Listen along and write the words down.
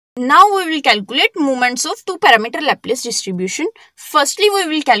Now we will calculate moments of two-parameter Laplace distribution. Firstly, we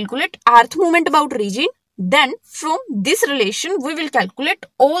will calculate rth moment about region. Then from this relation, we will calculate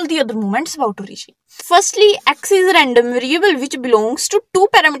all the other moments about region. Firstly, x is a random variable which belongs to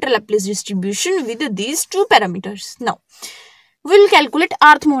two-parameter Laplace distribution with these two parameters. Now, we will calculate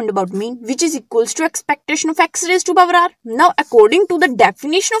rth moment about mean, which is equals to expectation of x raised to power r. Now, according to the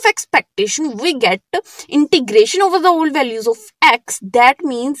definition of expectation, we get integration over the whole values of x. That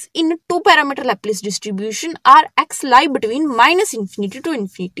means in two-parameter Laplace distribution, our x lie between minus infinity to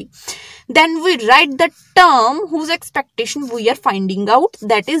infinity. Then we write the term whose expectation we are finding out,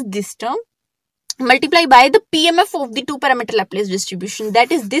 that is this term, multiply by the PMF of the two-parameter Laplace distribution,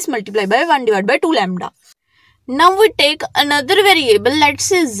 that is this multiply by 1 divided by 2 lambda. Now we take another variable, let's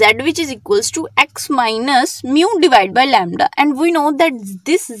say z, which is equals to x minus mu divided by lambda, and we know that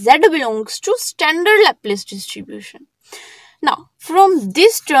this z belongs to standard Laplace distribution. Now from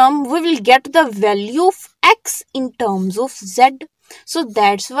this term we will get the value of x in terms of z. So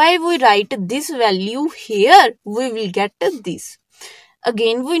that's why we write this value here, we will get this.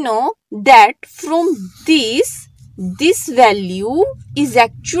 Again we know that from this value is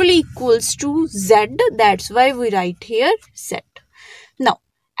actually equals to z, that's why we write here z. Now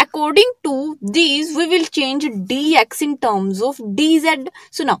according to these we will change dx in terms of dz.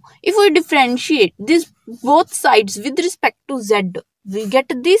 So now if we differentiate this both sides with respect to z, we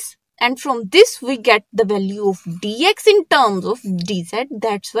get this, and from this we get the value of dx in terms of dz.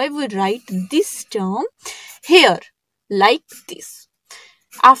 That's why we write this term here like this.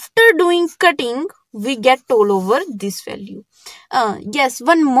 After doing cutting, we get all over this value. Yes,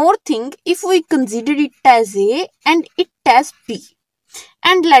 one more thing, if we consider it as A and it as B,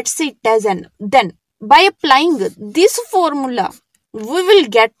 and let's say it as N, then by applying this formula, we will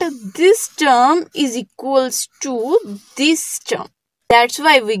get this term is equals to this term. That's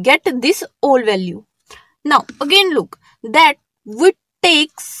why we get this whole value. Now, again look, that we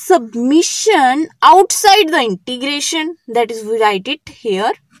take submission outside the integration, that is we write it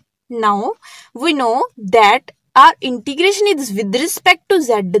here. Now we know that our integration is with respect to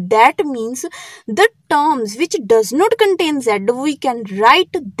z, that means the terms which does not contain z, we can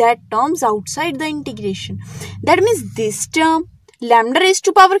write that terms outside the integration. That means this term lambda raised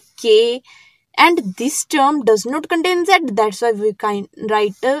to power k, and this term does not contain z, that's why we can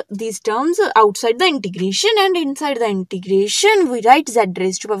write these terms outside the integration, and inside the integration we write z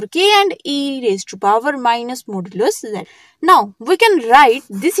raised to power k and e raised to power minus modulus z. Now we can write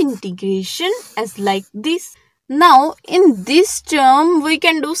this integration as like this. Now in this term we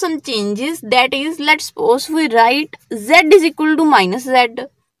can do some changes, that is, let's suppose we write z is equal to minus z.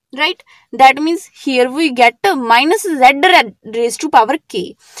 Right, that means here we get minus z raised to power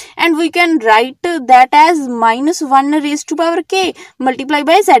k, and we can write that as minus 1 raised to power k multiplied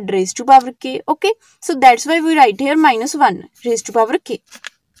by z raised to power k. Okay, so that's why we write here minus 1 raised to power k.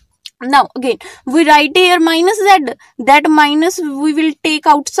 Now again we write here minus z, that minus we will take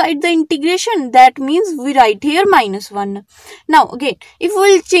outside the integration, that means we write here minus 1. Now again if we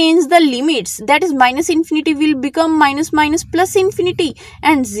will change the limits, that is minus infinity will become minus minus plus infinity,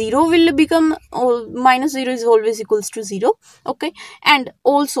 and 0 will become minus 0 is always equals to 0. Okay, and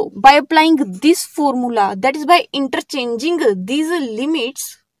also by applying this formula, that is by interchanging these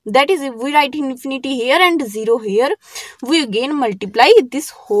limits, that is if we write infinity here and 0 here, we again multiply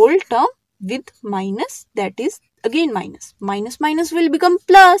this whole term with minus, that is again minus. Minus minus will become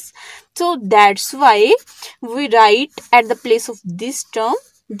plus. So that's why we write at the place of this term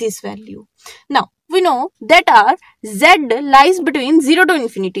this value. Now we know that our z lies between 0 to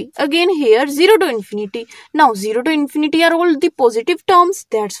infinity. Again here 0 to infinity. Now 0 to infinity are all the positive terms,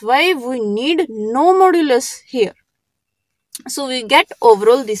 that's why we need no modulus here. So we get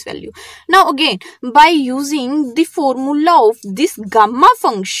overall this value. Now again by using the formula of this gamma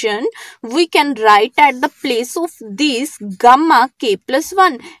function, we can write at the place of this gamma k plus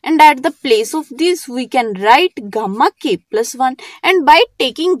 1, and at the place of this we can write gamma k plus 1, and by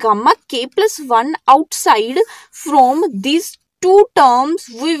taking gamma k plus 1 outside from these two terms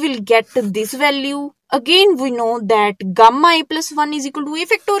we will get this value. Again we know that gamma a plus 1 is equal to a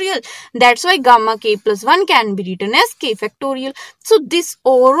factorial, that's why gamma k plus 1 can be written as k factorial. So this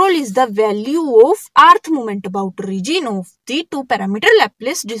overall is the value of rth moment about region of the two-parameter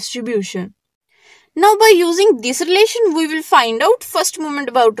Laplace distribution. Now by using this relation we will find out first moment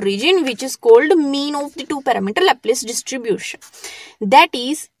about region, which is called mean of the two-parameter Laplace distribution. That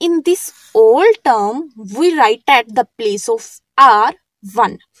is, in this whole term we write at the place of r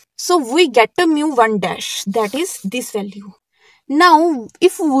 1. So we get a mu 1 dash, that is this value. Now,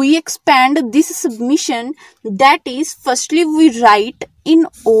 if we expand this submission, that is, firstly we write in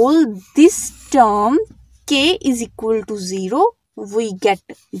all this term k is equal to 0, we get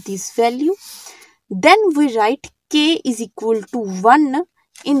this value. Then we write k is equal to 1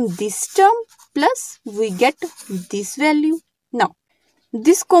 in this term, plus we get this value. Now,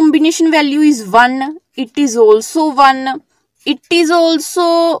 this combination value is 1, it is also 1, it is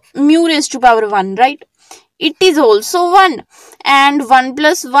also mu raised to power 1, right? It is also 1, and 1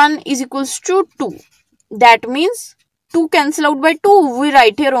 plus 1 is equals to 2. That means 2 cancel out by 2. We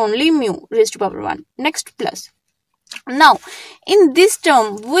write here only mu raised to power 1. Next plus. Now, in this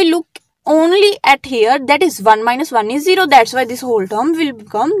term, we look only at here, that is 1 minus 1 is 0. That's why this whole term will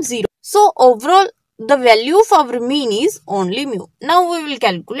become 0. So, overall, the value of our mean is only mu. Now we will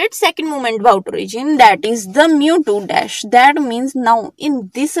calculate second moment about origin, that is the mu2 dash. That means now in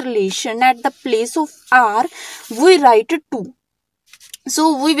this relation at the place of r we write 2.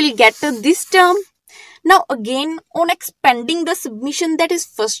 So we will get this term. Now again on expanding the submission, that is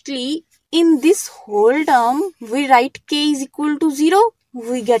firstly in this whole term we write k is equal to 0,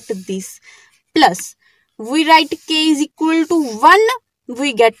 we get this, plus we write k is equal to 1,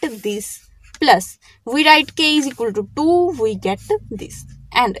 we get this, plus we write k is equal to 2, we get this.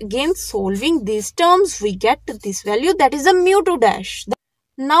 And again solving these terms, we get this value, that is the mu2 dash.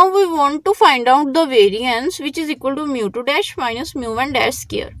 Now we want to find out the variance, which is equal to mu2 dash minus mu1 dash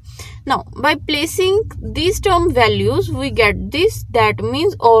square. Now by placing these term values, we get this. That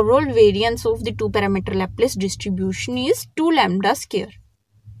means overall variance of the two parameter Laplace distribution is 2 lambda square.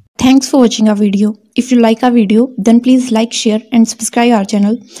 Thanks for watching our video. If you like our video, then please like, share and subscribe our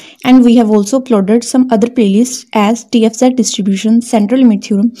channel. And we have also uploaded some other playlists as TFZ distribution, central limit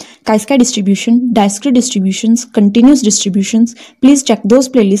theorem, chi-square distribution, discrete distributions, continuous distributions. Please check those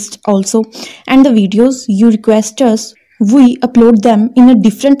playlists also. And the videos you request us, we upload them in a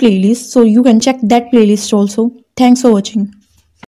different playlist, so you can check that playlist also. Thanks for watching.